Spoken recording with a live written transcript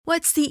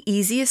What's the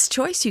easiest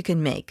choice you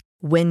can make?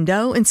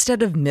 Window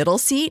instead of middle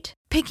seat?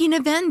 Picking a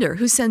vendor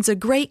who sends a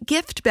great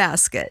gift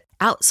basket?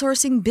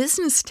 Outsourcing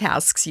business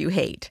tasks you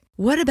hate?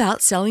 What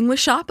about selling with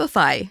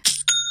Shopify?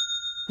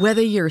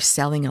 Whether you're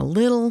selling a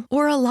little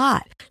or a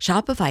lot,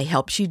 Shopify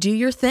helps you do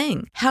your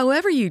thing,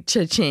 however you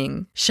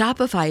cha-ching.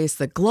 Shopify is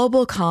the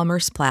global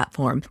commerce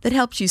platform that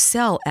helps you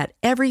sell at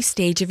every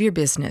stage of your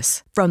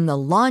business. From the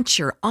launch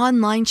your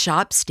online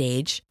shop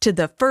stage to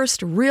the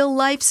first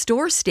real-life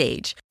store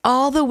stage,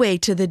 all the way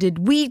to the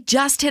did we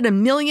just hit a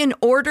million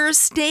orders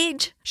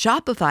stage.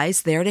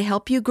 Shopify's there to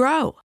help you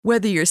grow.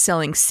 Whether you're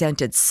selling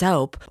scented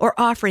soap or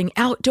offering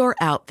outdoor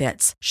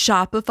outfits,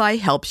 Shopify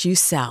helps you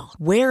sell.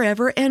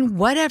 Wherever and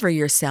whatever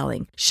you're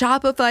selling,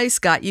 Shopify's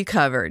got you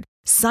covered.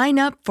 Sign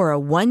up for a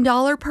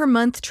 $1 per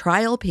month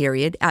trial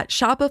period at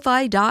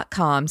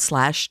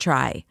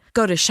shopify.com/try.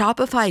 Go to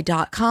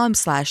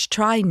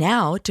shopify.com/try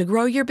now to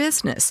grow your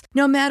business,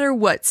 no matter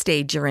what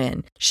stage you're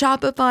in.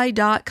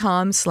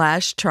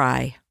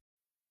 Shopify.com/try.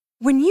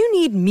 When you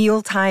need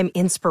mealtime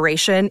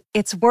inspiration,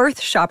 it's worth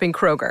shopping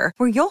Kroger,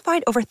 where you'll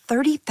find over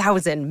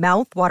 30,000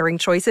 mouth-watering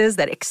choices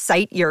that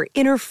excite your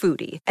inner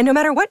foodie. And no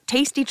matter what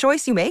tasty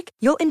choice you make,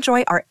 you'll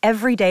enjoy our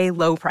everyday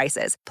low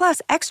prices, plus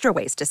extra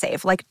ways to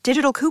save, like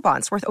digital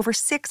coupons worth over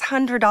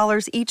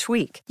 $600 each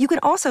week. You can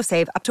also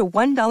save up to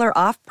 $1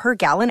 off per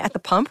gallon at the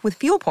pump with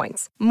fuel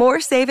points.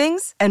 More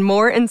savings and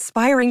more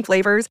inspiring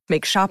flavors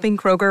make shopping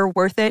Kroger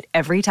worth it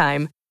every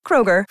time.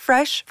 Kroger,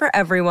 fresh for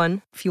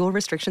everyone. Fuel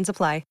restrictions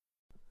apply.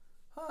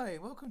 Hi,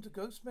 welcome to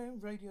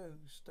Ghostman Radio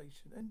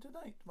Station, and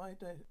tonight my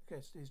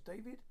guest is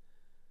David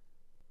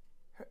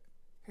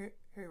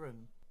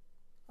Heeren.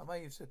 I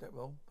may have said that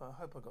wrong, but I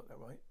hope I got that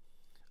right.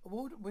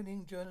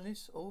 Award-winning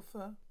journalist,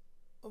 author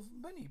of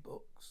many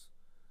books,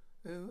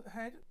 who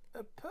had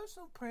a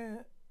personal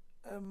prayer,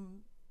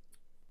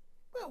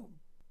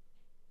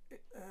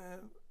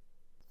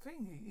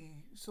 thing.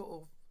 He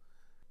sort of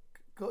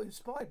got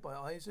inspired by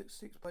Isaac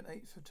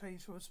 6.8 for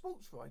change from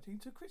sports writing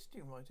to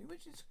Christian writing,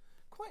 which is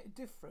quite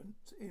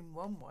different in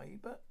one way,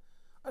 but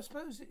I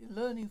suppose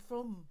learning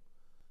from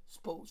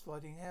sports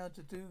writing how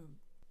to do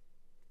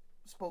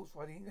sports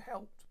writing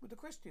helped with the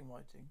Christian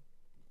writing.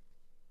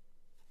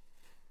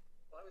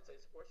 Well, I would say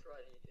sports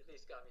writing at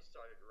least got me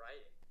started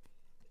writing.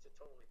 It's a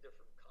totally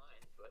different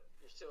kind, but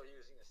you're still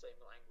using the same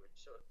language,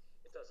 so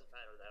it doesn't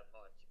matter that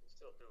much. You can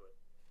still do it.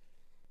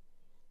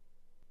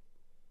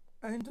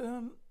 And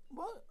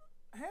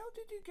how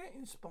did you get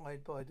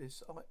inspired by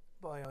this,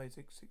 by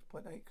Isaac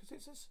 6.8? Because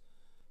it's just,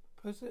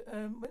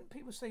 when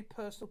people say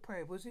personal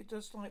prayer, was it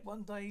just like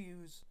one day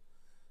you was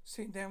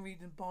sitting down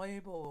reading the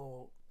Bible,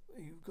 or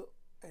you got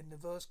and the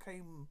verse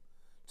came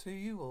to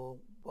you,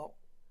 or what?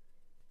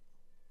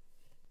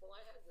 Well,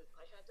 I had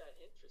that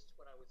interest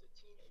when I was a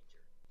teenager.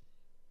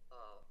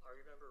 I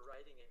remember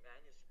writing a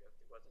manuscript.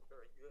 It wasn't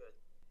very good.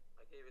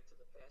 I gave it to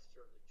the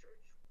pastor of the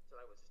church that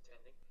I was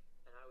attending,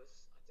 and I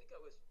think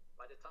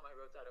by the time I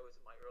wrote that, I was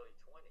in my early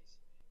 20s.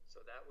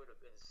 So that would have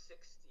been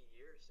 60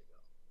 years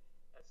ago.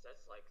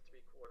 That's like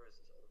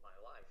 3/4 of my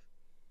life.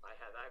 I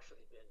have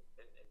actually been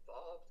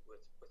involved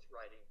with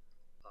writing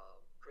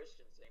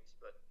Christian things,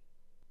 but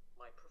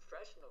my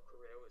professional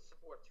career was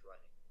sports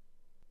writing.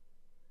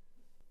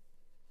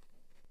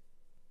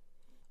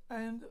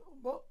 And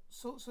what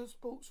sorts of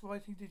sports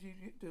writing did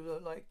you do?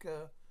 Like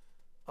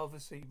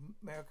obviously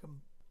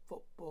American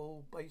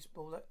football,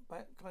 baseball, that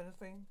kind of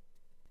thing?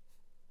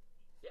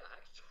 Yeah,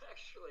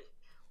 actually,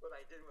 what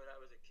I did when I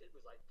was a kid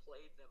was I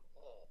played them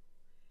all.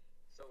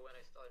 So when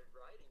I started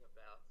writing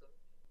about them,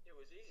 it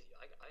was easy.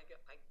 I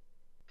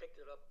picked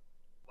it up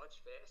much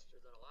faster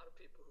than a lot of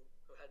people who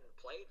hadn't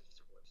played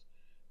sports.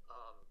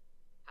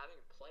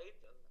 Having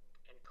played them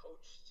and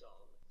coached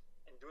some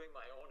and doing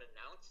my own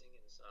announcing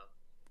in some,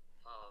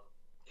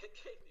 it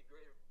gave me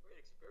great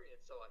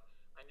experience. So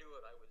I knew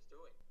what I was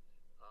doing,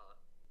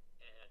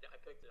 and I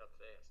picked it up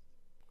fast.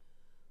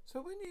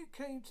 So when you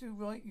came to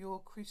write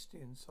your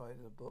Christian side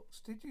of the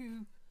books, did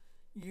you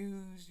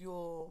use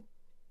your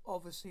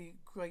obviously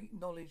great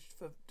knowledge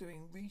for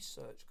doing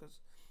research? Because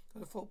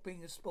I thought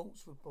being a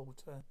sports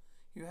reporter,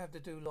 you have to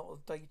do a lot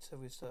of data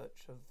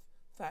research of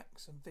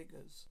facts and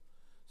figures.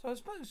 So I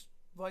suppose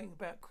writing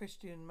about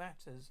Christian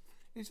matters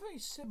is very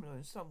similar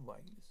in some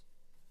ways.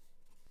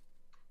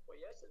 Well,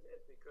 yes, it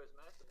is, because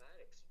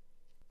mathematics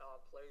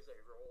plays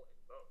a role in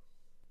both.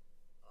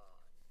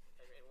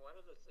 And one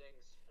of the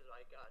things that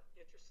I got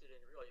interested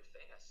in really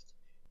fast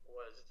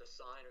was the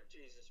sign of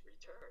Jesus'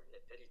 return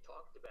that he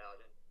talked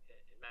about in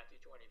Matthew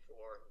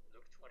 24 and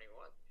Luke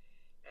 21.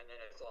 And then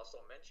it's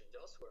also mentioned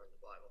elsewhere in the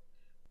Bible.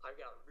 I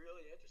got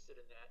really interested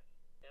in that,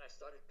 and I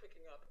started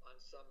picking up on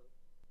some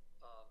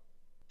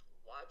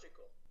logic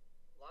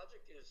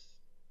is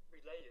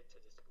related to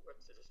the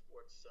sports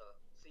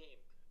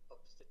theme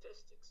of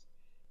statistics,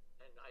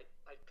 and I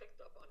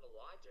picked up on the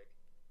logic,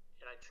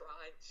 and I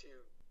tried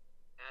to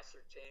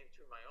ascertain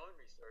through my own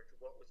research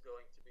what was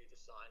going to be the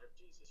sign of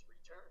Jesus'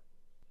 return,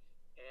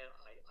 and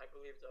I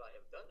believe that I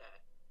have done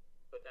that,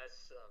 but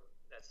that's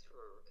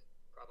for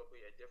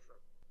probably a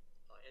different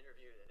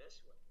interview than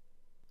this one.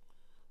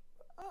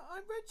 I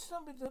read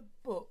some of the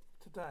book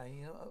today.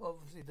 You know,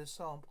 obviously the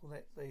sample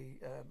that the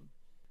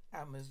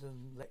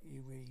Amazon let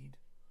you read.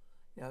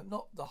 You know,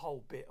 not the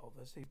whole bit,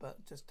 obviously,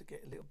 but just to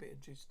get a little bit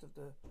of gist of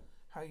the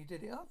how you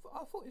did it.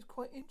 I thought it was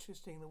quite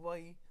interesting the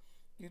way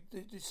you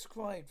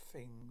described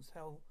things,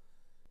 how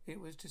it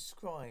was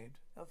described.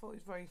 I thought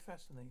it was very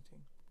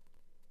fascinating.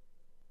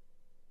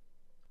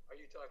 Are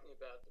you talking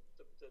about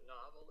the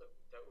novel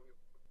that we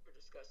were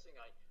discussing?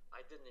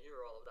 I didn't hear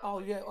all of that. Oh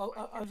My, yeah,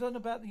 my I was on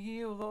about the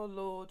year of our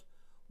Lord.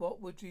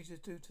 What would Jesus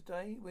do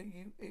today? Where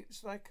you,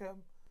 it's like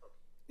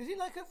is it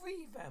like a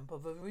revamp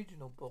of the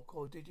original book,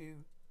 or did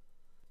you?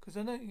 Because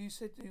I know you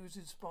said he was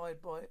inspired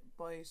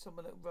by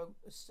someone that wrote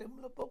a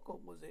similar book, or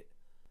was it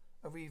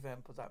a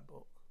revamp of that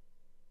book?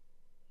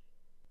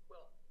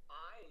 well,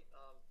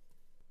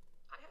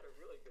 I had a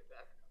really good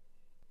background,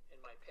 and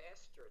my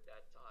pastor at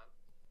that time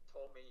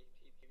told me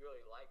he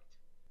really liked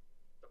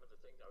some of the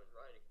things I was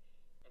writing.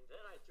 And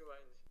then I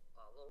joined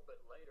a little bit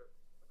later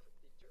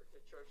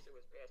the church that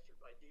was pastored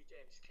by D.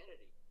 James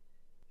Kennedy.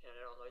 And I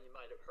don't know, you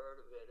might have heard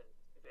of it. And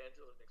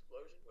Evangelism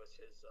Explosion was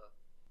his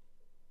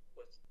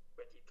was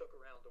what he took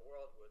around the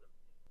world with him.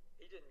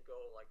 He didn't go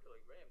like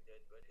Billy Graham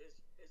did, but his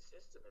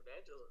system,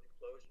 Evangelism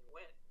Explosion,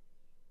 went.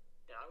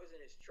 And I was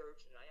in his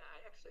church, and I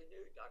actually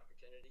knew Dr.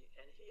 Kennedy,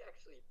 and he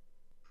actually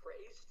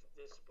praised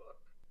this book.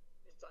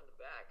 It's on the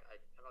back. I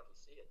don't know if you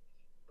see it,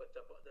 but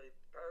the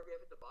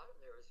paragraph at the bottom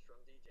there is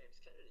from D. James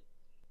Kennedy,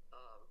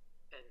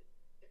 and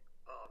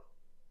um,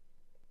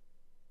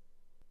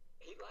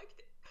 he liked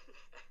it,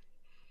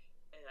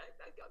 and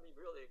that got me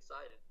really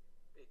excited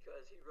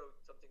because he wrote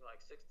something like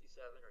 67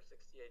 or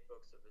 68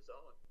 books of his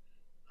own.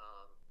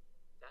 Um,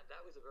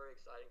 that was a very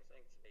exciting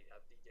thing to me to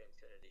have D. James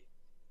Kennedy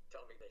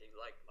tell me that he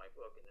liked my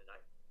book, and then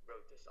I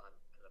wrote this on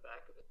the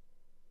back of it.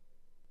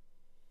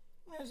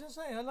 Yeah, as I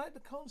say, I like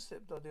the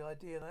concept of the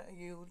idea that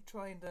you're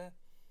trying to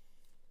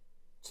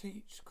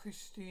teach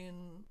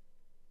Christian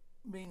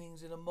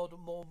meanings in a more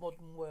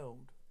modern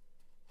world.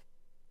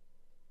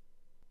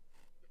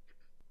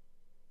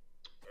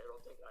 I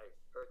don't think I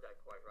heard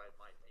that quite right.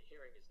 My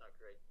hearing is not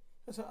great.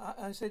 So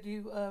I said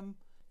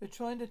you're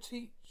trying to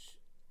teach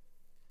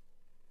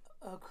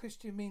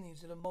Christian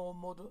meanings in a more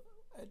modern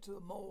to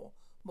a more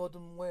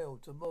modern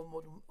world, to a more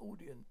modern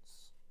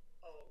audience.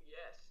 Oh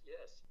yes,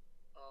 yes.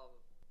 Um,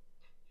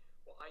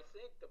 well, I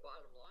think the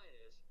bottom line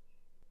is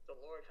the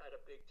Lord had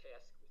a big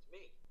task with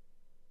me.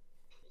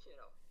 You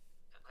know,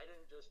 I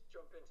didn't just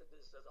jump into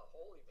this as a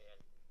holy man.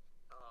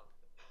 Um,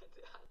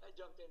 I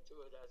jumped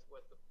into it as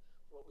what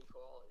we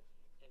call it,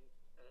 and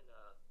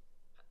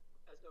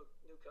as no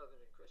New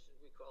Covenant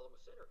Christians, we call them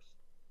sinners.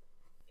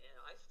 And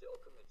I still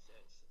commit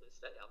sins to this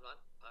day. I'm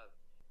not.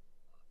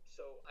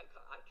 So I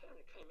kind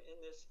of came in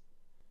this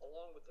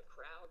along with the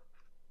crowd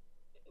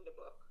in the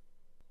book.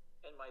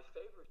 And my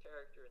favorite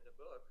character in the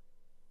book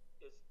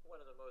is one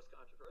of the most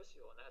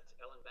controversial, and that's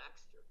Ellen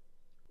Baxter,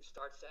 who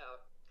starts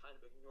out kind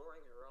of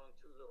ignoring her own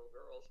two little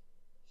girls,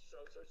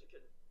 so she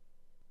can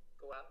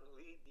go out and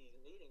lead these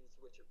meetings,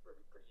 which are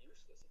pretty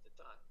useless at the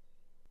time.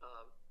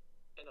 Um,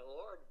 and the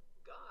Lord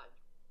God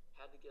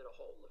had to get a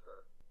hold of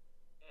her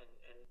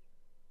and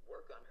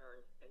work on her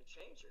and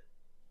change her.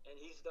 And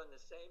He's done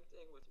the same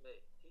thing with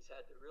me. He's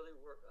had to really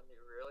work on me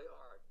really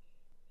hard.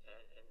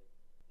 And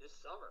this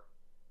summer,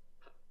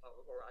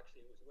 or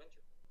actually it was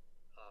winter,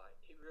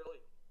 he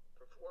really,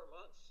 for 4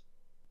 months,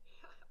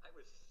 I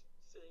was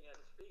sitting at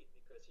his feet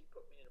because he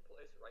put me in a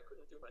place where I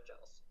couldn't do much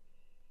else.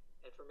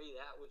 And for me,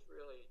 that was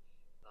really,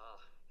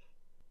 uh,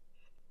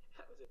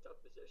 that was a tough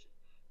position.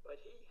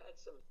 But he had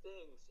some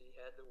things he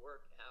had to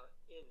work out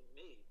in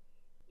me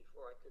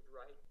before I could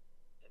write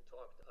and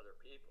talk to other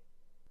people.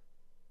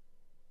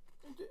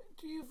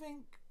 Do you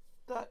think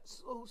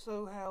that's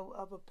also how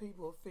other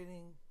people are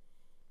feeling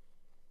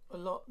a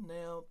lot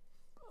now?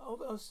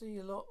 I see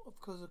a lot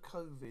because of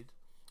COVID.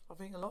 I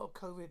think a lot of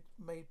COVID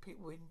made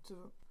people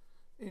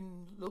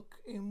look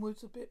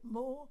inwards a bit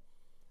more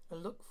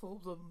and look for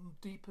the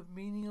deeper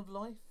meaning of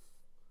life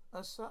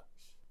as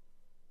such.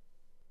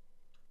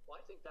 Well,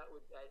 I think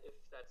if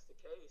that's the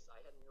case, I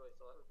hadn't really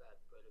thought of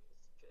that, but if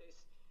it's the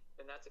case,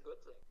 then that's a good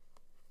thing.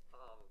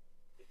 Um,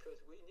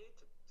 because we need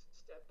to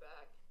step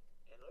back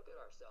and look at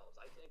ourselves.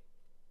 I think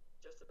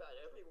just about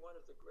every one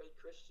of the great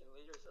Christian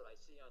leaders that I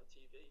see on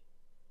TV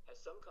has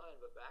some kind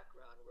of a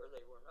background where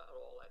they were not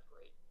all that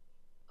great.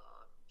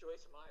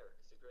 Joyce Meyer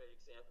is a great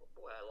example.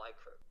 Boy, I like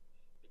her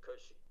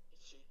because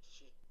she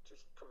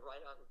just come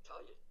right out and tell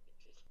you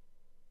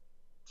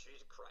she's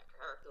a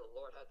character the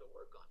Lord had to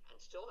work on and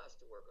still has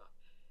to work on.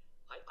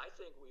 I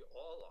think we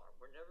all are.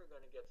 We're never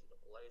going to get to the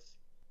place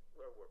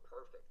where we're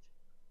perfect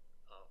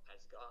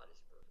as God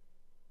is perfect.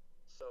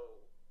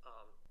 So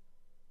um,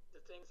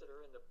 the things that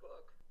are in the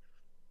book,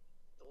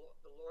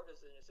 the Lord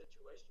is in a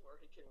situation where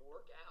He can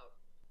work out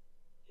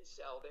His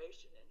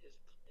salvation and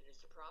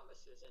His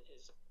promises and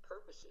His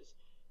purposes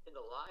in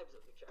the lives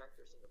of the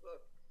characters in the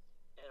book,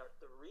 and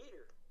the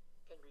reader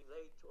can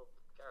relate to a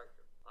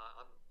character.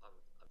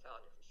 I'm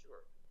telling you for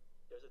sure.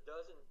 There's a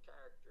dozen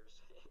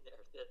characters in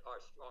there that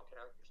are strong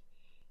characters,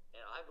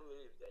 and I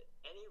believe that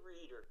any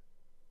reader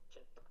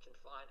can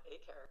find a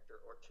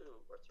character or two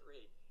or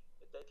three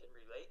that they can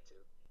relate to,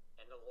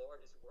 and the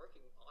Lord is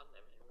working on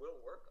them and will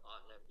work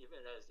on them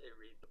even as they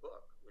read the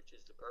book, which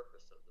is the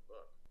purpose of the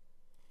book.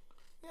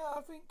 Yeah,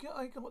 I think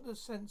I got the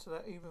sense of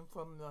that even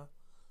from the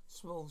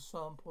small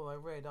sample I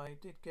read. I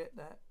did get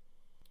that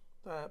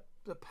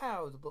the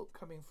power of the book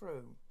coming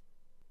through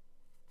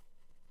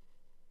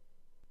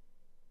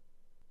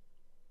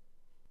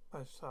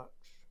as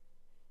such.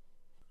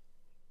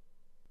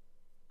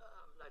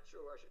 I'm not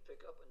sure I should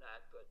pick up on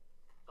that, but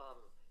um,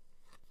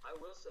 I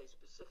will say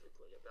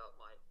specifically about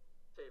my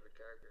favorite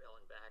character,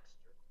 Ellen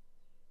Baxter.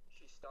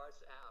 She starts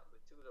out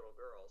with two little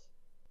girls,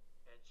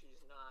 and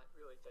she's not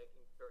really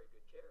taking very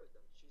good care of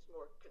them. She's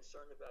more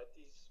concerned about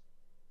these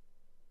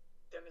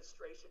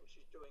demonstrations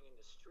she's doing in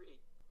the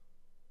street,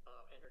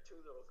 and her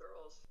two little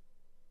girls,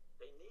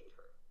 they need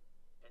her,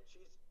 and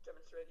she's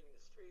demonstrating in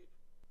the street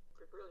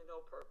for really no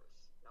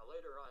purpose. Now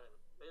later on,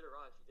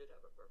 she did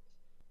have a purpose,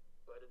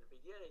 but in the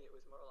beginning, it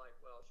was more like,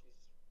 well, she's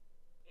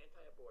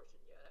anti-abortion.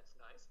 Yeah, that's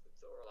nice, but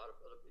so are a lot of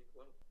other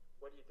people. And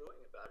what are you doing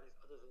about it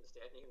other than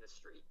standing in the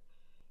street?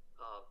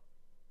 Um,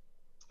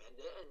 and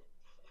then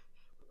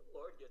when the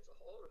Lord gets a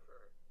hold of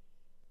her,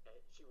 and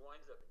she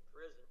winds up in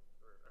prison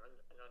for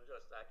an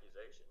unjust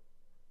accusation.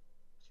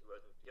 She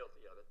wasn't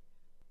guilty of it,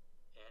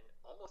 and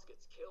almost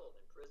gets killed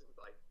in prison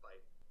by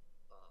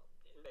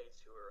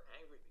inmates who are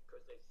angry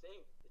because they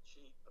think that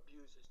she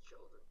abuses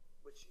children,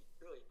 which she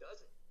really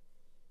doesn't.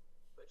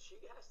 But she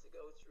has to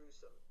go through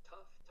some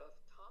tough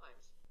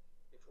times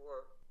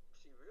before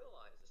she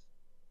realizes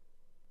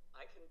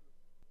I can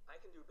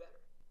do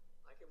better.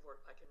 I can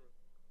work. I can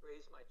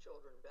raise my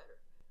children better.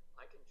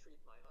 I can treat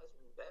my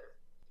husband better.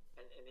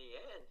 And in the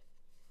end,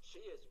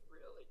 she is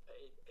really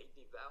a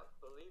devout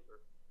believer.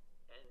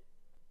 And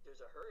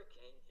there's a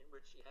hurricane in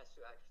which she has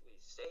to actually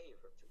save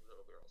her two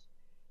little girls.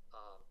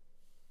 Um,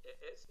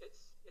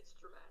 it's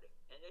dramatic,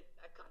 and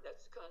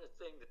that's the kind of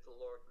thing that the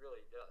Lord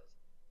really does.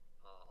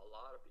 A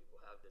lot of people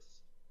have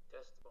this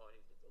testimony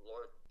that the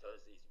Lord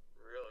does these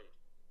really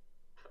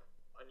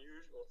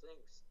unusual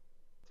things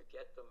to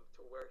get them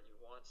to where He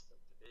wants them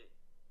to be.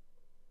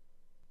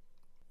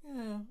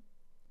 Yeah,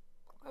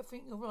 I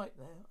think you're right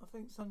there. I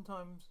think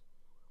sometimes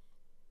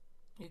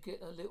you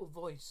get a little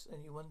voice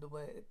and you wonder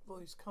where that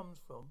voice comes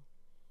from.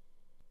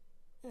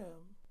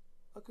 Yeah,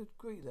 I could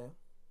agree there.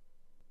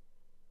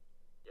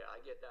 Yeah, I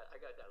get that. I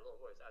got that little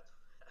voice. That's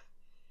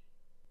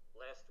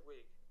last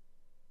week,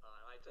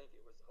 and I think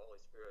it was the Holy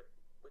Spirit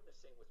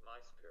witnessing with my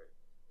spirit,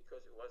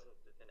 because it wasn't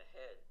in the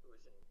head; it was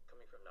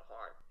coming from the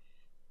heart.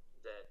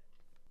 That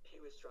He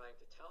was trying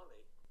to tell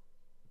me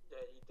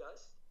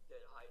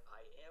that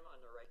I am on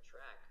the right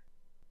track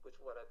with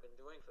what I've been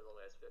doing for the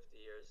last 50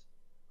 years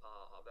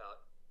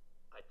about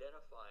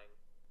identifying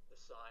the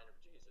sign of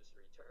Jesus'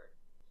 return.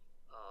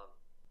 Um,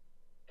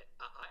 and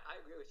I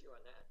agree with you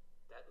on that.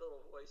 That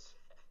little voice,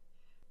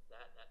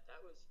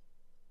 that was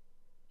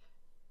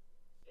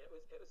it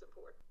was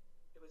important.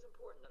 It was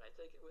important, and I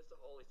think it was the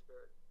Holy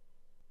Spirit.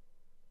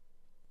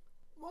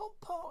 What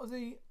part of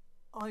the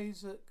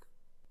Isaac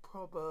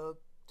proverb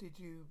did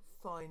you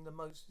find the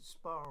most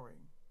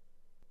inspiring?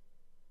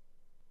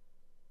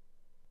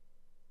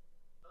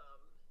 Um,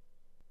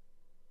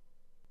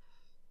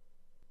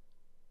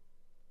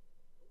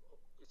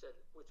 you said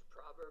which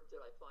proverb did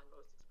I find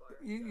most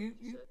inspiring? You Is that you what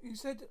you you, said? you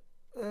said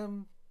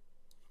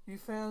you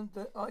found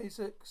that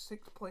Isaac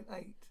 6.8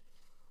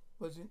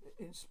 was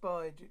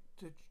inspired you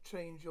to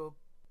change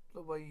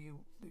the way you.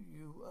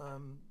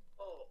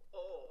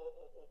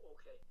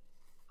 Okay.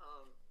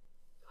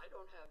 I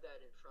don't have that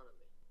in front of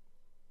me.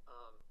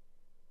 Um,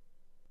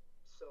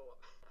 so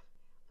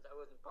that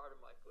wasn't part of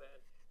my plan.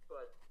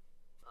 But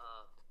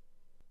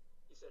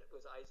you said it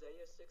was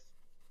Isaiah 6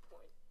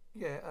 point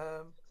Yeah,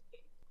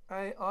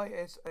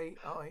 6:8.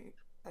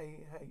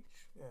 Isaiah.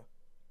 Yeah,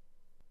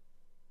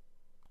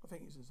 I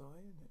think it's Isaiah,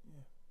 isn't it?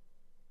 Yeah,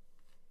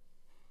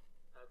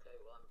 Okay,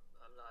 well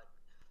I'm not.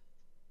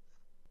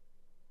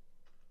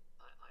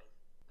 I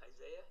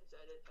Isaiah, is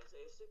that it?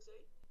 Isaiah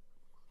 6:8.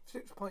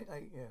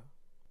 6.8. Yeah.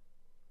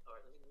 All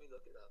right, let me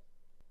look it up.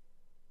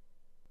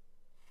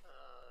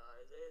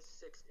 Isaiah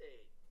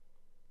 6:8.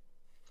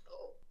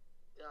 Oh,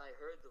 then I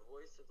heard the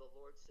voice of the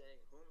Lord saying,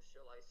 "Whom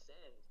shall I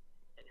send,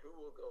 and who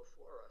will go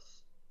for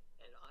us?"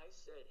 And I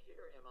said,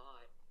 "Here am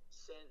I,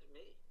 send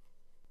me."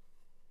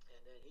 And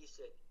then He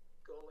said,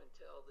 "Go and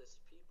tell this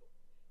people."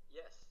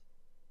 Yes,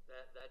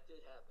 that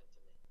did happen to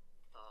me.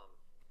 Um,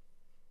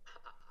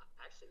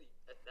 Actually,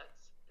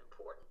 that's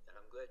important, and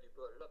I'm glad you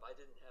brought it up. I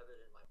didn't have it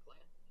in my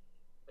plan,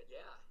 but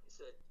yeah, he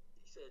said,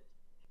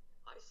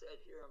 I said,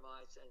 "Here am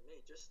I, send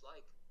me," just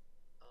like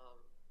um,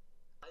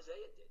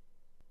 Isaiah did,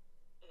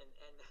 and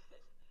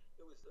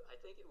it was. I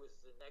think it was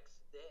the next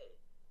day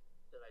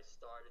that I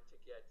started to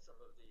get some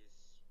of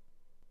these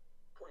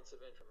points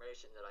of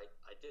information that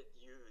I did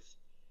use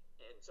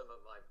in some of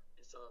my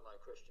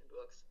Christian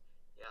books.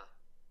 Yeah,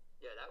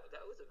 yeah, that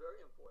was a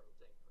very important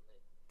thing for me.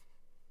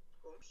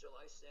 Whom shall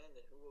I send,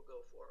 and who will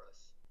go for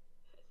us?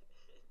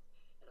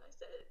 And I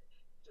said it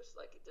just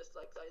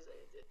like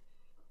Isaiah did.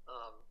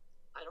 Um,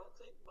 I don't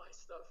think my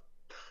stuff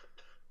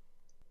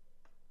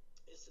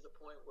is to the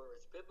point where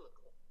it's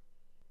biblical.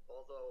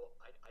 Although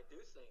I do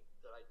think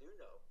that I do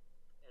know,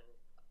 and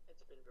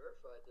it's been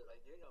verified that I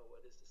do know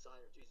what is the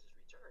sign of Jesus'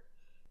 return.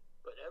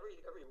 But every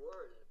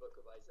word in the book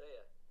of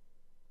Isaiah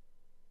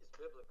is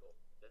biblical,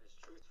 that is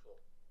truthful,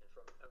 and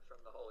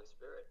from the Holy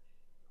Spirit.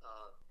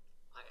 Uh,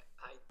 I,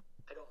 I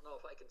I don't know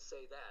if I can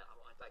say that.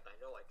 In fact, I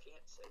know I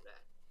can't say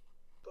that.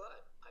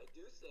 But I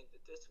do think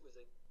that this was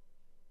a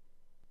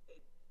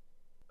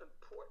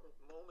important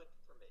moment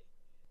for me,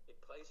 a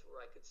place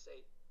where I could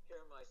say, "Here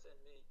am I, send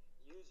me,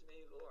 use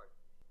me, Lord,"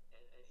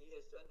 and He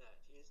has done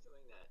that. He is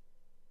doing that.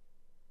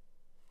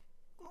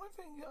 I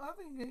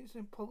think it's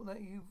important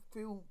that you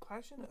feel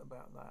passionate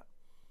about that,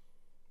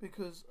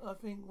 because I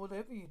think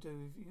whatever you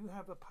do, if you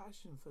have a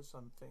passion for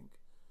something,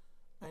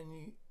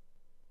 and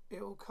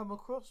it'll come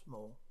across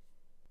more.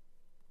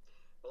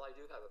 Well, I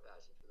do have a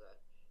passion for that,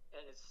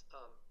 and it's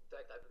in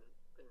fact I've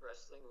been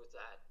wrestling with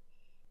that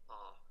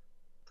uh,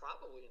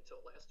 probably until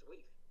last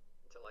week,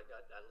 until I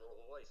got that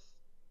little voice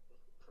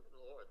from the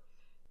Lord.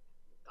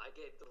 I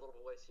gave the little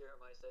voice, "Here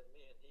am I, send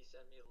me," and He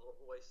sent me a little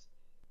voice,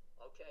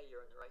 "Okay,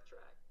 you're on the right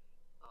track."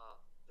 Uh,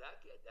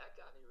 that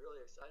got me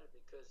really excited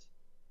because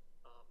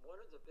one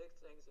of the big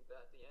things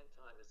about the end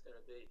time is going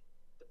to be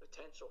the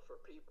potential for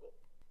people,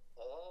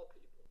 all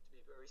people, to be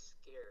very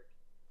scared.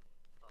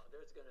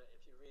 There's going to,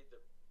 if you read the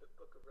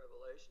book of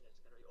Revelation, it's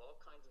going to be all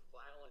kinds of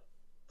violent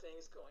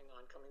things going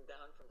on, coming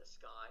down from the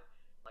sky,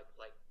 like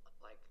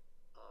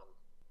um,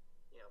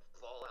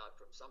 fallout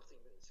from something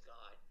in the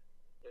sky.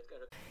 There's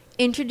going to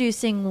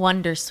Introducing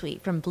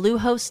Wondersuite from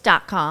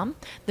Bluehost.com,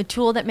 the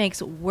tool that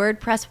makes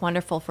WordPress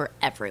wonderful for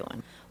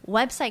everyone.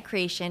 Website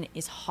creation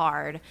is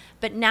hard,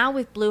 but now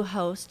with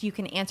Bluehost, you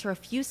can answer a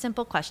few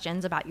simple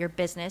questions about your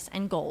business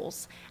and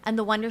goals, and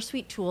the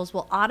Wondersuite tools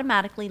will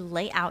automatically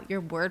lay out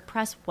your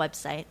WordPress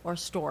website or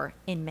store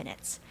in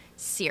minutes.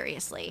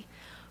 Seriously.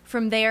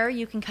 From there,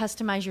 you can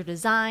customize your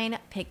design,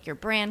 pick your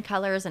brand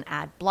colors, and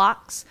add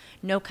blocks.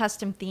 No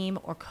custom theme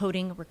or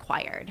coding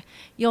required.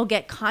 You'll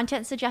get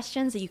content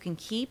suggestions that you can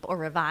keep or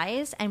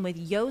revise, and with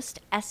Yoast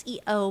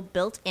SEO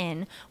built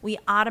in, we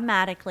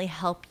automatically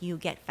help you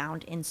get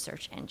found in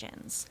search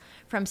engines.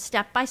 From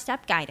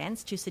step-by-step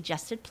guidance to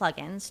suggested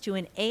plugins to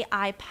an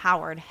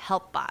AI-powered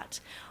help bot,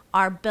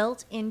 our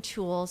built-in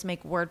tools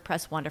make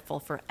WordPress wonderful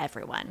for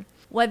everyone.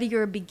 Whether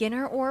you're a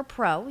beginner or a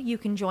pro, you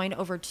can join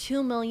over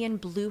 2 million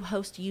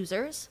Bluehost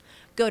users.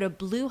 Go to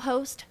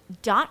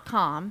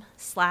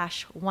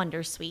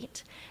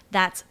bluehost.com/wondersuite.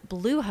 That's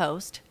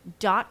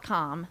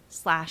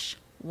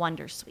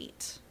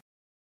bluehost.com/wondersuite.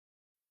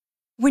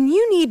 When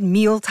you need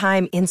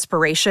mealtime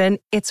inspiration,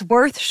 it's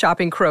worth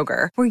shopping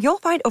Kroger, where you'll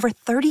find over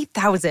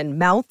 30,000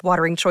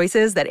 mouth-watering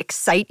choices that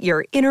excite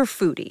your inner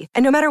foodie.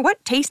 And no matter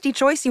what tasty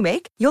choice you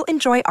make, you'll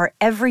enjoy our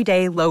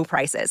everyday low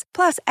prices,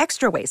 plus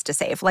extra ways to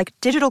save, like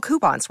digital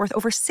coupons worth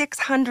over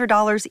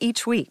 $600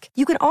 each week.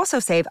 You can also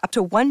save up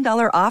to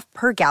 $1 off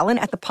per gallon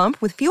at the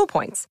pump with fuel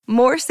points.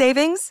 More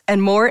savings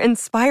and more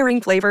inspiring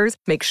flavors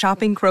make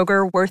shopping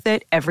Kroger worth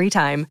it every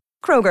time.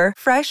 Kroger,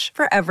 fresh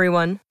for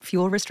everyone.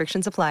 Fuel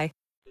restrictions apply.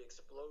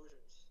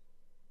 explosions,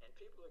 and a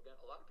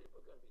lot of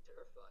people are going to be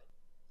terrified.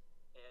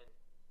 And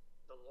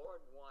the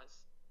Lord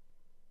wants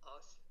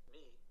us,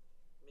 me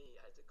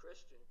as a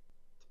Christian,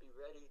 to be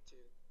ready to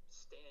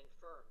stand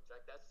firm. In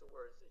fact, that's the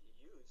words that He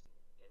used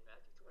in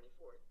Matthew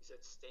 24. He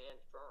said, "Stand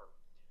firm,"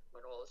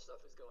 when all this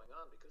stuff is going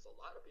on, because a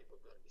lot of people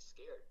are going to be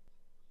scared.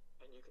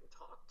 And you can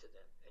talk to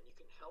them, and you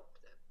can help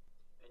them,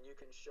 and you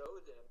can show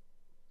them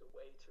the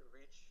way to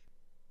reach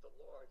the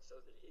Lord so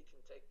that He can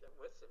take them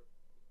with Him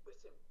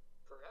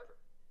forever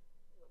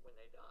when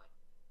they die.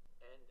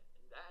 And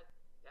that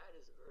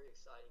is a very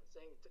exciting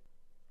thing to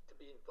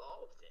be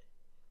involved in.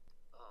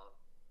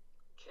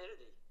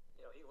 Kennedy,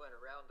 he went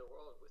around the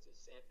world with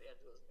his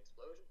evangelism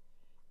explosion,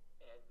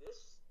 and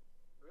this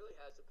really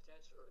has the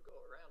potential to go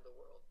around the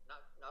world.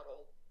 Not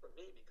all for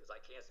me, because I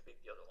can't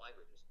speak the other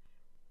languages,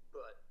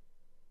 but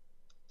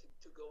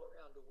to go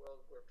around the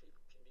world where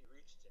people can be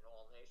reached in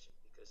all nations,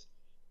 because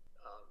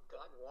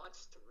God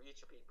wants to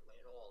reach people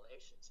in all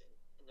nations, and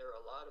there are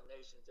a lot of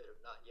nations that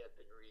have not yet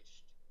been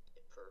reached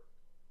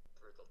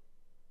for the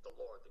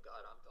Lord, the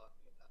God I'm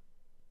talking about.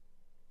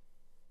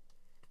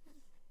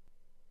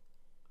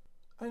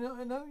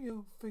 I know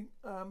you think.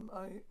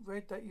 I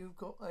read that you've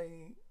got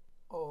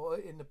or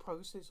in the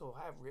process, or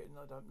have written,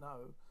 I don't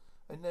know,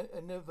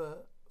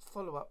 another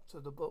follow-up to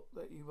the book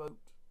that you wrote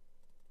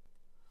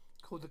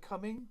called The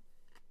Coming.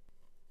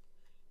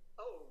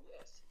 Oh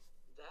yes,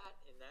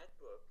 in that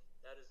book,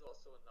 that is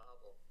also a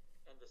novel,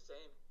 and the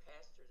same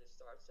pastor that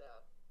starts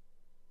out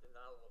the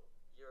novel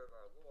Year of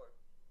Our Lord,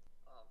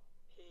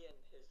 he and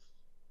his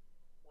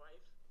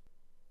wife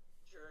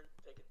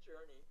take a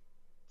journey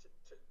to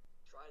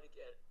try to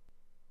get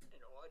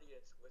an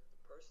audience with the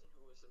person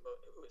who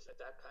was at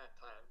that time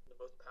the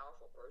most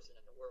powerful person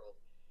in the world,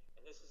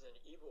 and this is an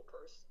evil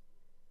person.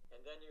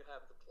 And then you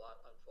have the plot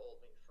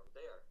unfolding from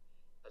there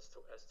as to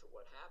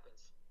what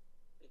happens,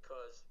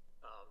 because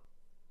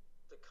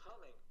The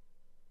Coming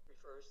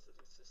refers to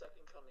the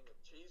second coming of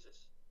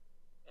Jesus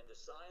and the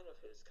sign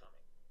of his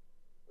coming,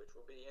 which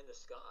will be in the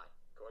sky,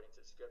 according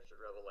to Scripture,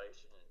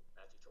 Revelation, and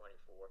Matthew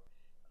 24,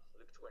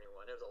 Luke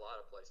 21. There's a lot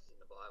of places in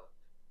the Bible.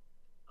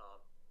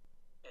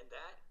 And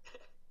that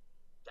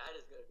that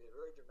is going to be a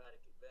very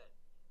dramatic event.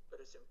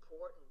 But it's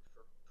important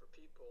for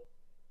people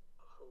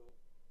who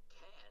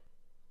can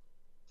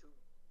to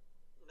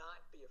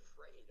not be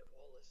afraid of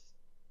all this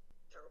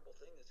terrible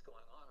thing that's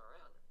going on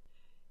around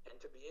them, and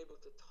to be able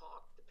to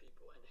talk to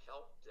people and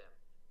help them,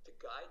 to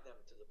guide them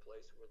to the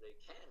place where they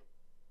can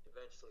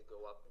eventually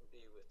go up and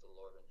be with the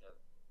Lord in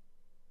heaven.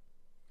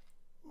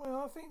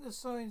 Well, I think the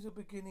signs are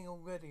beginning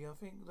already. I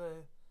think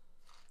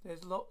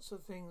there's lots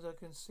of things I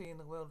can see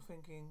in the world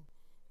thinking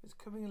it's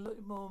coming a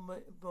little more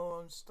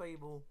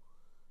unstable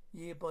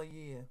year by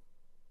year.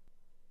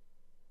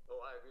 Oh,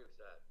 I agree with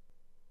that.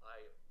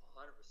 I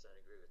 100%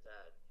 agree with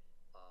that.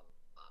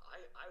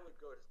 I would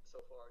go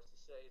so far as to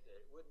say that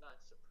it would not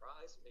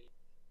surprise me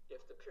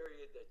if the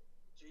period that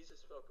Jesus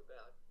spoke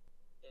about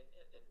in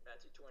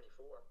Matthew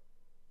 24,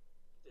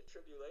 the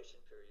tribulation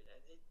period,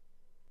 and he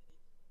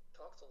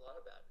talks a lot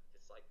about it.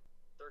 It's like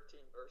 13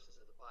 verses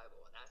of the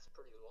Bible, and that's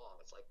pretty long.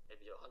 It's like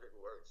maybe 100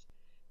 words.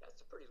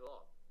 That's pretty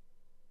long.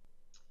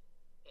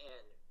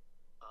 And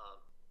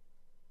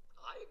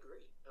I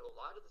agree that a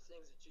lot of the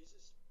things that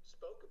Jesus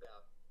spoke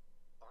about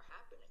are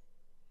happening.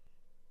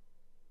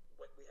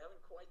 But we haven't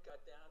quite got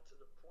down to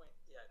the point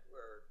yet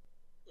where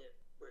his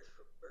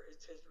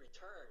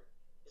return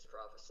is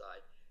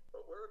prophesied.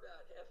 But we're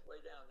about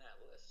halfway down that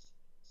list.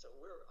 So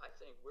I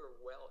think we're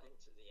well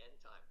into the end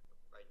time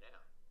right now.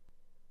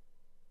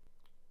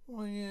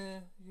 Well,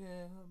 yeah.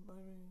 I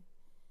mean,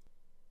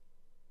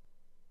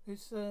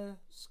 it's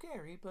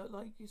scary, but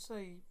like you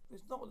say,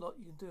 there's not a lot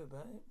you can do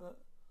about it. But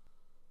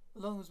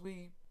as long as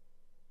we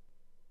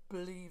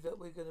believe that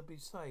we're going to be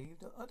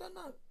saved, I don't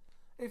know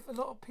if a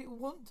lot of people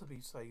want to be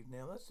saved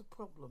now. That's the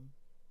problem.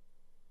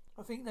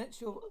 I think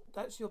that's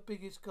your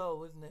biggest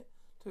goal, isn't it?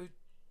 To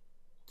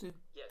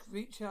Yes.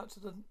 reach out to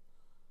the.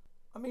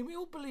 I mean, we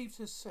all believe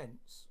to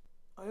sense.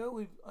 I know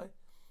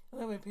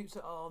when people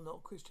say, "Oh, I'm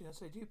not a Christian," I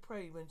say, "Do you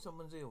pray when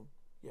someone's ill?"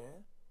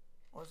 Yeah.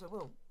 I say,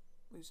 "Well,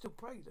 we still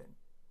pray then."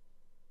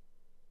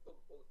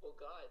 Well,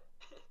 God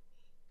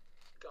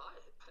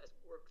has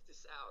worked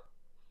this out.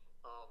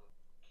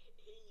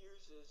 He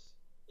uses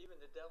even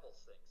the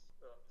devil's things.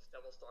 The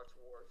devil starts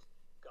wars.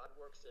 God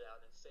works it out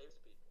and saves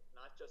people,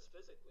 not just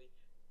physically,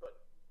 but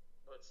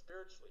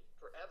spiritually,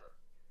 forever.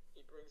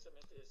 He brings them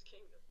into his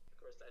kingdom. Of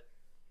course, that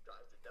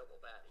drives the devil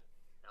batty.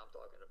 Now I'm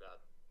talking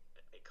about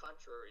a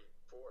contrary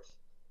force,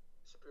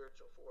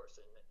 spiritual force,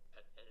 and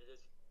it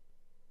is.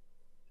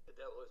 The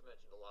devil is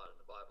mentioned a lot in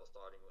the Bible,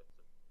 starting with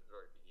the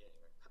very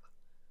beginning.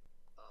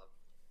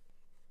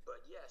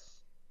 But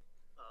yes,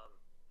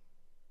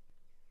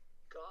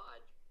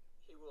 God,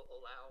 he will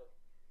allow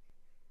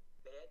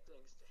bad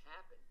things to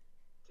happen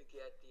to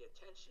get the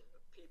attention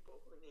of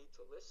people who need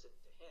to listen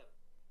to him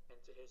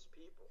and to his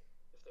people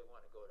if they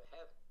want to go to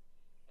heaven.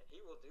 And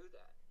he will do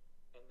that.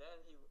 And then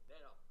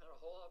a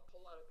whole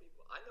lot of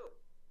people. I know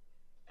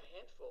a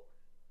handful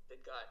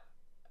that got,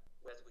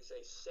 as we say,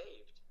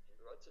 saved and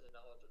brought to the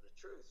knowledge of the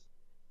truth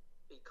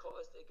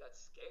because they got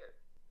scared.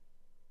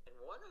 And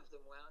one of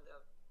them wound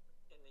up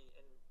in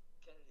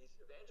Kennedy's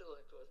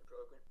evangelism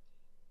program,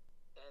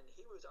 and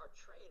he was our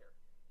trainer.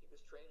 He was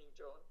training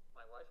Joan,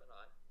 my wife, and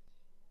I.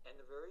 And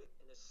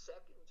in the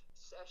second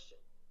session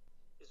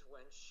is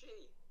when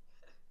she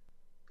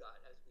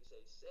got, as we say,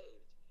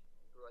 saved,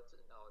 and brought to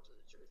the knowledge of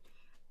the truth.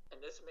 And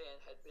this man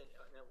had been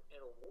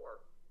in a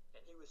war,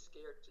 and he was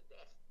scared to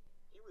death.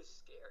 He was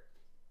scared,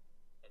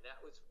 and that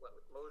was what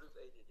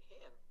motivated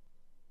him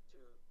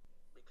to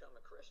become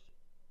a Christian.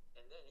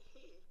 And then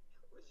he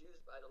was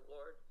used by the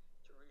Lord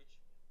to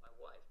reach my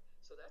wife.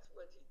 So that's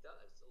what he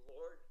does. The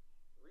Lord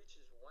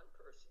reaches one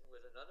person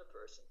with another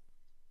person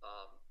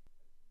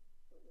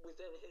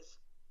within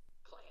his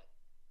plan.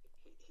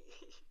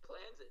 He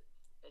plans it,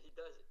 and he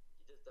does it.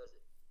 He just does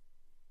it.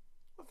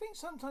 I think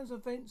sometimes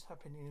events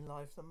happen in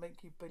life that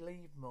make you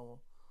believe more.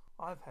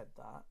 I've had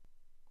that.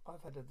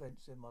 I've had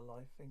events in my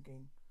life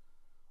thinking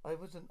I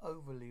wasn't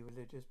overly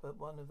religious, but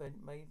one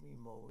event made me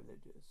more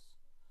religious.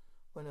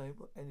 When I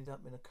ended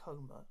up in a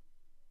coma,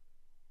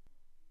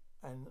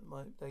 and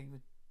my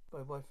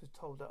wife was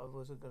told that I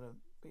wasn't going to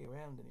be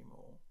around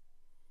anymore.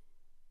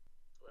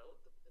 Well,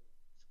 the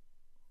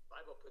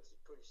Bible puts it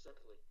pretty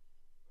simply.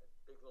 A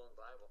big long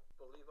Bible.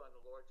 Believe on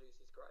the Lord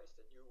Jesus Christ,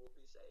 and you will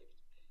be saved.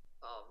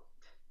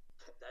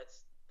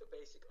 That's the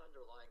basic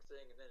underlying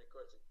thing, and then of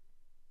course it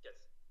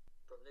gets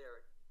from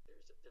there.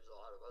 There's a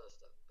lot of other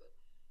stuff, but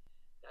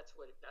that's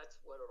what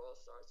it all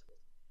starts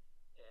with,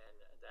 and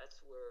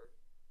that's where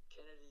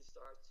Kennedy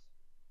starts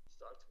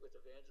with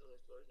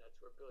evangelism. That's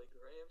where Billy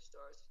Graham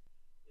starts.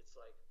 It's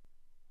like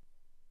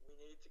we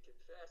need to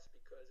confess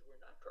because we're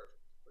not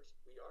perfect.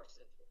 We are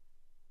sinful,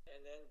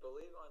 and then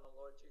believe on the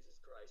Lord Jesus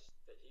Christ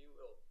that He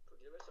will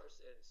forgive us our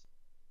sins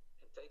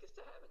and take us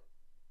to heaven,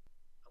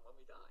 and when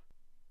we die.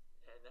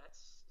 And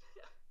that's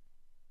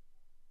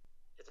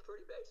it's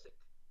pretty basic,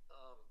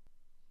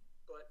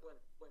 But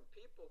when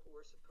people who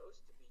are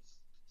supposed to be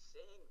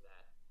saying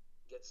that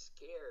get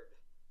scared,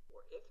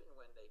 or if and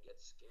when they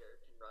get scared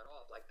and run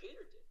off, like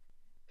Peter did.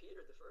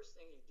 Peter, the first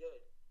thing he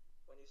did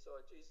when he saw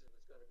Jesus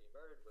was going to be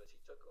murdered was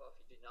he took off.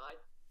 He denied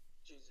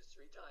Jesus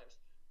 3 times,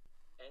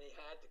 and he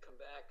had to come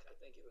back. I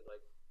think it was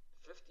like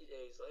 50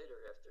 days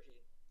later after he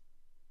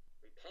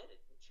repented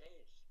and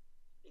changed.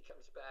 He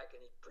comes back and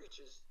he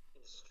preaches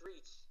in the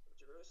streets of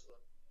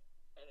Jerusalem,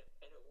 and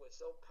it was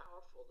so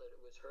powerful that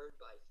it was heard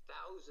by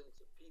thousands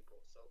of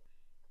people. So,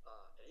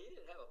 and he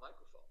didn't have a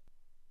microphone.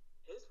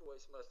 His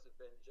voice must have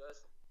been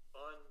just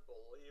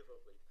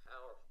unbelievably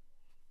powerful.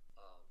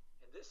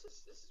 And this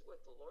is what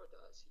the Lord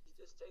does. He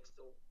just takes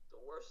the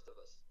worst of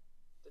us,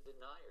 the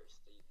deniers,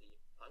 the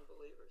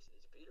unbelievers,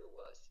 as Peter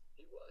was.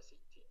 He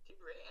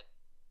ran.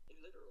 He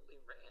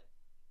literally ran.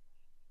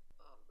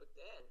 But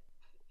then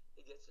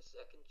he gets a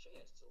second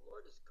chance. The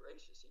Lord is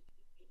gracious.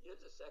 He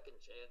gives a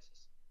second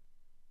chances.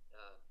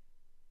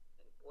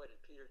 And boy,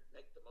 did Peter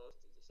make the most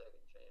of the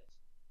second chance.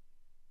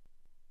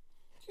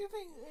 Do you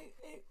think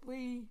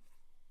we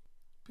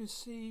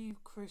perceive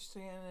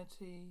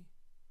Christianity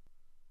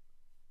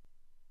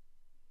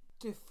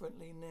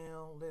differently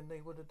now than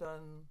they would have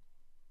done,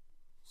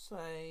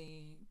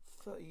 say,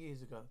 30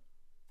 years ago?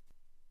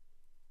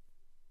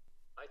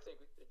 I think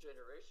the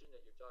generation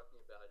that you're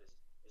talking about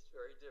is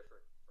very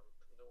different from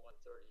the one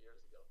 30 years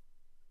ago.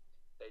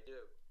 They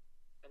do.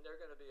 And they're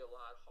going to be a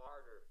lot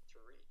harder to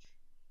reach.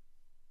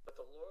 But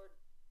the Lord,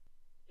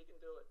 He can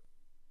do it.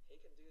 He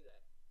can do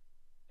that.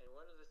 And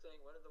one of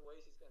the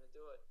ways He's going to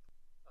do it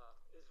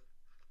is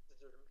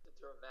the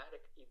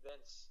dramatic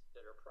events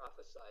that are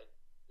prophesied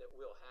that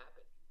will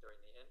happen during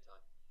the end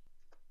time.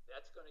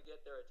 That's going to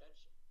get their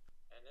attention.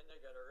 And then they're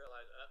going to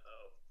realize,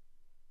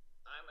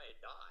 I may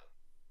die.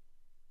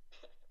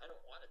 I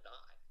don't want to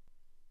die.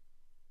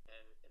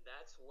 And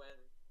that's when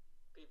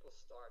people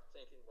start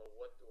thinking, well,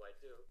 what do I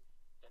do?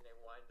 And they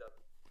wind up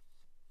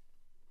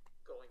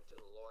going to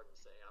the Lord and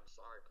saying, I'm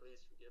sorry,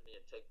 please forgive me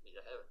and take me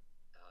to heaven.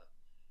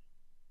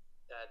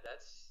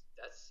 That's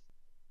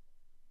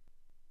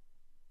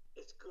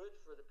it's good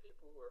for the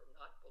people who are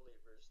not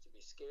believers to be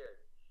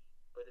scared,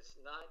 but it's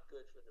not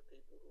good for the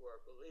people who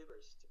are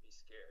believers to be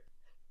scared.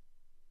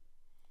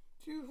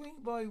 Do you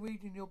think by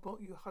reading your book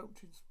you hope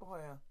to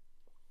inspire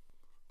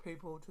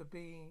people to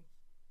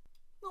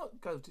not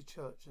go to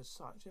church as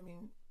such? I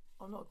mean,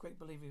 I'm not a great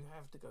believer you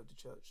have to go to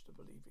church to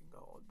believe in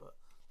God, but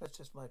that's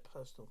just my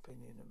personal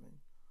opinion. I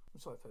mean, I'm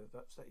sorry if I've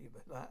upset you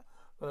about that,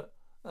 but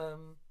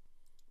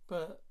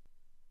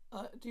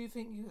do you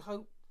think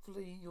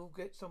hopefully you'll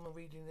get someone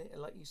reading it,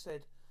 like you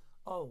said,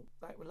 oh,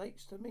 that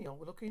relates to me, I'll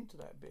look into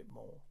that a bit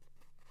more?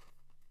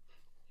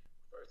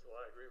 First of all,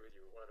 I agree with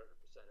you 100%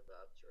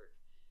 about church.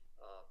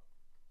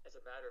 As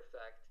a matter of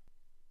fact,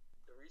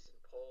 the recent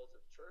polls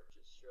of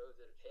churches show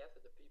that half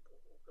of the people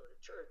who go to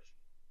church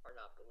are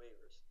not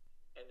believers.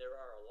 And there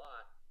are a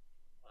lot,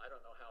 I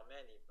don't know how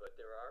many, but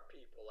there are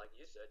people, like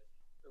you said,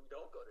 who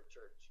don't go to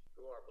church,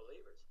 who are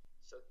believers.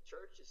 So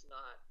church is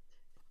not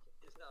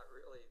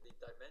really the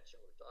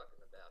dimension we're talking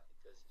about,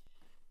 because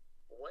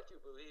what you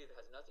believe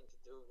has nothing to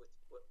do with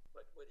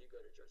whether you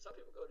go to church. Some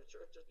people go to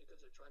church just because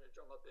they're trying to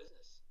drum up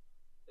business.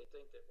 They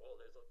think that, well,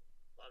 there's a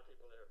lot of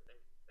people there,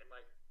 they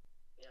might,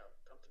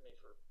 come to me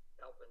for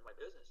help in my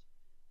business.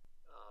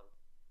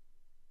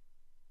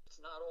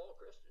 It's not all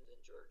Christians in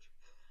church.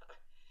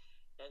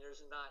 And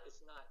it's not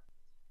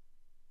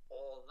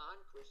all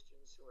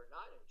non-Christians who are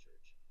not in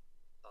church.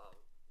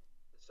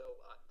 So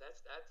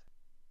that's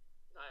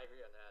I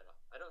agree on that.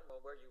 I don't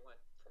know where you went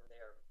from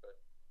there, but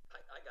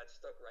I got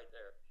stuck right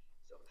there.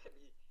 So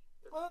maybe.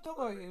 Well, don't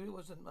worry, it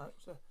wasn't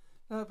much.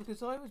 No,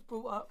 because I was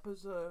brought up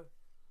as a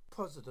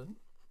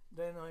Protestant,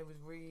 then I was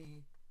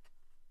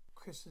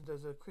re-christened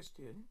as a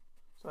Christian,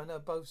 so I know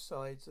both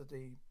sides of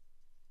the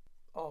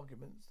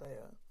arguments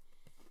there.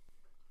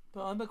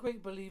 But I'm a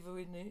great believer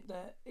in it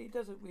that it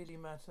doesn't really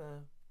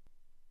matter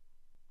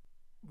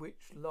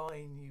which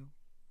line you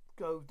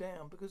go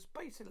down, because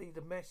basically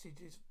the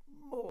message is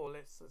more or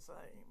less the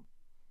same.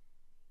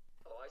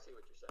 Oh, I see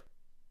what you're saying.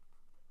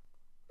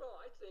 Well,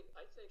 I think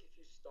if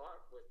you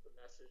start with the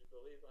message,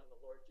 believe on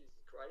the Lord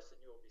Jesus Christ and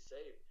you will be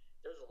saved,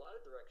 there's a lot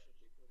of directions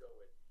you can go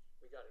in.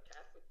 We got a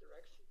Catholic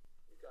direction,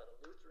 we've got a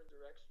Lutheran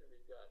direction,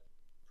 we've got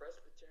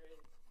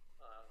Presbyterian,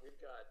 we've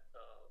got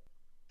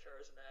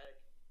charismatic.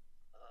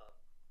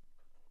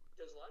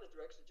 There's a lot of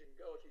directions you can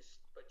go if you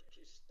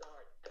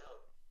start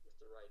out with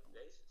the right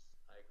basis.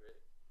 I agree.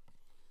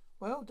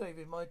 Well,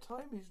 David, my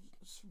time is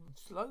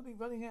slowly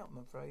running out, I'm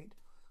afraid.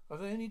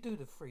 I only do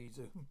the free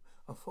Zoom,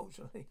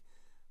 unfortunately.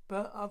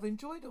 But I've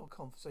enjoyed our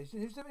conversation.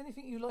 Is there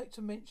anything you'd like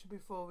to mention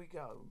before we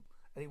go?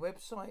 Any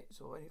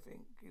websites or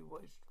anything you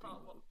wish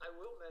people... Well, I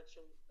will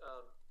mention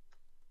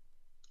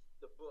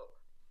the book,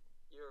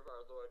 Year of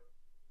Our Lord.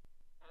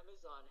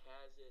 Amazon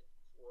has it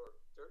for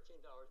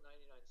 $13.99,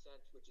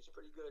 which is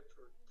pretty good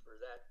for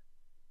that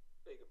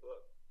big a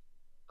book.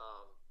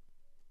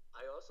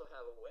 I also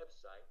have a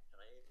website,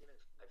 and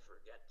I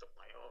forget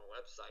my own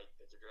website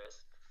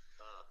address,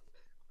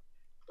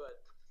 but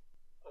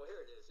a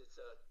here it is. It's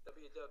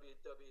www.endtimes,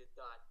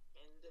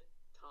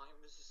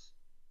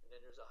 and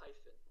then there's a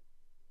hyphen,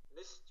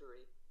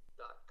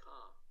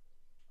 mystery.com.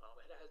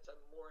 It has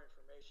some more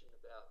information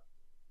about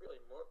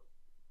really more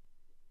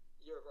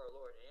Year of Our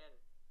Lord and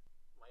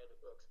my other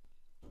books.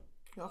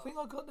 Yeah, I think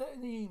I got that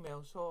in the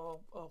email,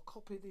 so I'll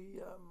copy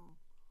the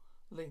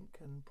link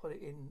and put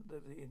it in the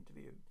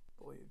interview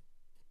for you.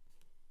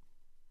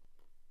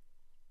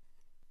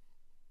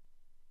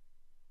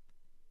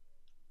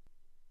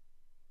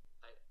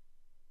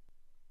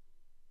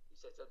 You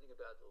said something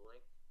about the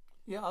link?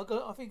 Yeah,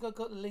 I think I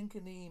got the link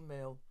in the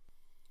email.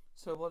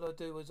 So what I'll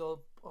do is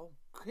I'll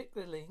click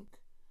the link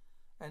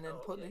and then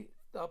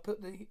I'll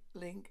put the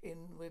link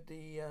in with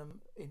the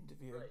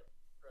interview. Right.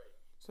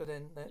 So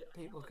then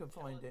people can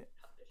find it.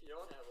 If you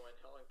don't have one,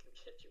 Helen can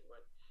get you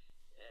one.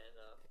 And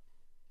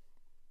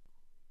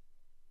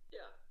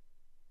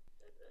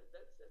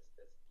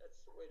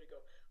that's the way to go.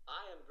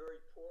 I am very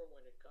poor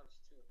when it comes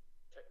to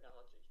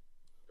technology.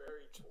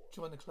 Very poor.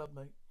 Join the club,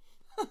 mate.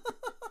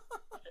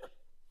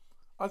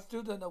 I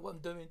still don't know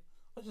what I'm doing.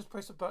 I just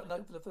press a button,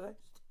 open the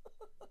text.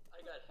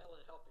 I got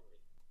Helen helping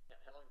me.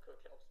 Helen Cook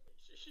helps me.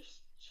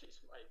 She's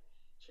my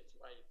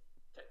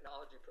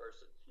technology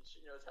person.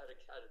 She knows how to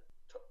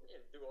talk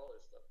and do all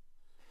this stuff.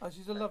 Oh,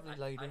 she's a lovely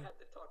lady. I had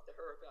to talk to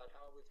her about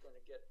how I was going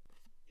to get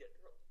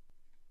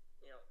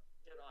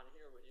on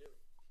here with you.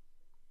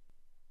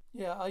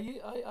 Yeah,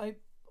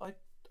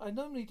 I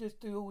normally just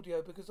do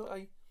audio because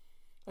I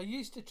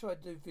used to try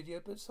to do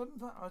video, but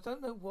sometimes I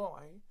don't know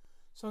why.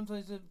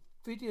 Sometimes the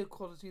video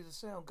quality of the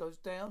sound goes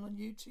down on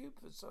YouTube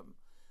for some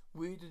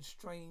weird and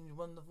strange,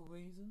 wonderful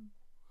reason.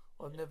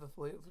 I've never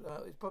thought it.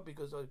 It's probably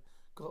because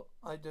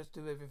I just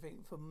do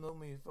everything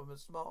normally from a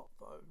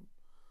smartphone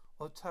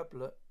or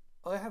tablet.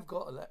 I have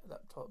got a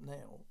laptop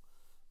now,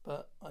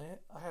 but I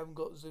haven't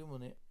got Zoom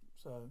on it.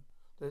 So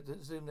the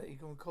Zoom that you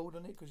can record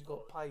on it because you've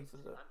got to pay for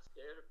the. I'm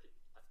scared of people.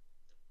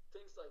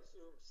 Things like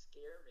Zoom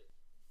scare me.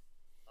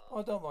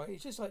 Oh, don't worry.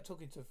 It's just like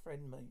talking to a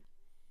friend, mate.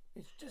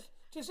 It's just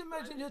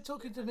imagine you're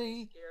talking to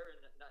me. Scared,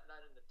 not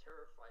in the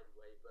terrified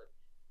way, but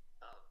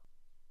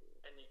in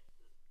the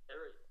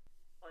very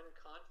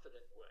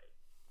unconfident way.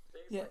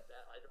 Things like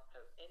that, I don't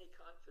have any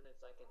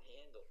confidence I can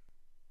handle.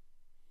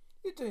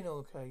 You're doing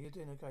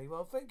okay.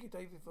 Well, thank you,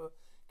 David, for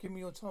giving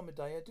me your time of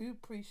day. I do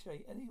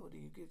appreciate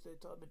anybody who gives their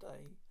time of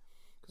day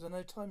because I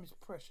know time is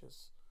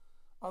precious.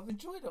 I've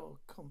enjoyed our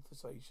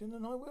conversation,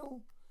 and I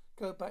will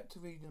go back to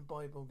reading the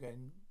Bible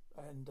again,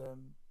 and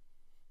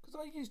because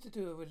I used to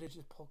do a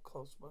religious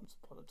podcast once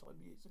upon a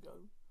time years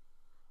ago.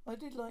 I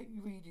did like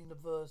reading the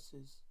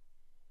verses.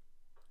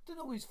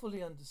 Didn't always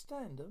fully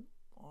understand them,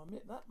 I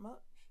admit that much.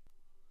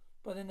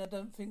 But then I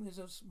don't think there's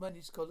as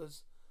many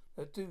scholars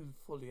that do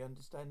fully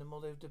understand them,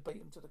 or they'll debate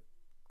them till the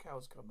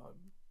cows come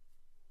home.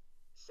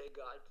 Say,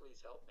 God,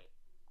 please help me.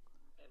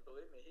 And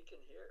believe me, He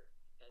can hear,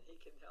 and He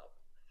can help.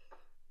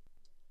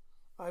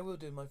 I will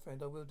do, my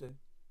friend, I will do.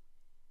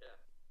 Yeah.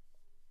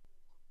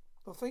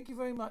 Well, thank you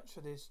very much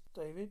for this,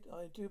 David.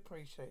 I do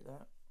appreciate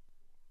that.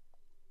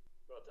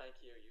 Well,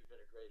 thank you. You've been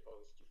a great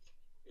host.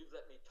 You've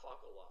let me talk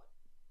a lot.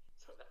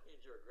 So that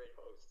means you're a great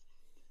host.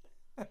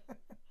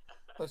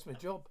 That's my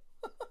job.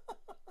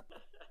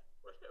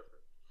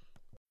 Whatever.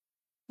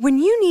 When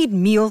you need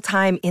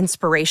mealtime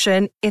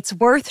inspiration, it's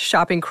worth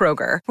shopping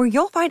Kroger, where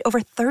you'll find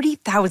over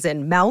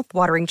 30,000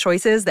 mouth-watering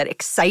choices that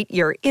excite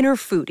your inner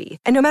foodie.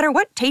 And no matter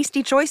what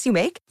tasty choice you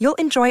make, you'll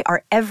enjoy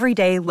our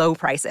everyday low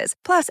prices,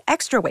 plus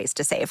extra ways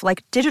to save,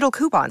 like digital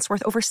coupons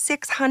worth over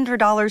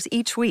 $600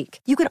 each week.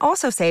 You can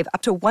also save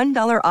up to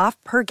 $1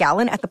 off per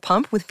gallon at the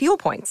pump with fuel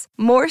points.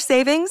 More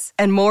savings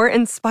and more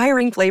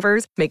inspiring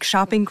flavors make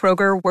shopping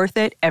Kroger worth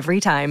it every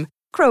time.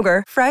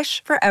 Kroger,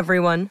 fresh for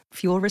everyone.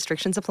 Fuel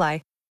restrictions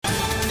apply.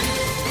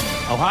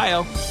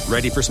 Ohio,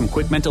 ready for some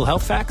quick mental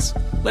health facts?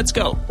 Let's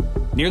go.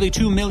 Nearly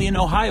 2 million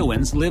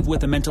Ohioans live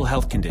with a mental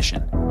health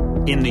condition.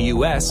 In the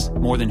U.S.,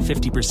 more than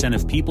 50%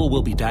 of people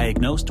will be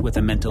diagnosed with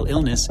a mental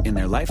illness in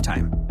their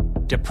lifetime.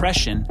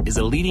 Depression is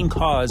a leading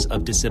cause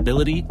of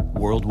disability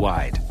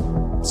worldwide.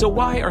 So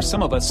why are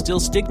some of us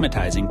still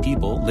stigmatizing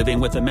people living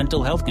with a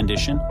mental health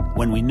condition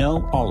when we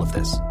know all of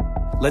this?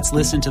 Let's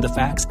listen to the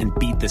facts and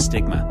beat the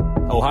stigma.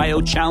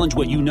 Ohio, challenge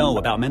what you know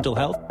about mental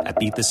health at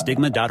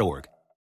beatthestigma.org.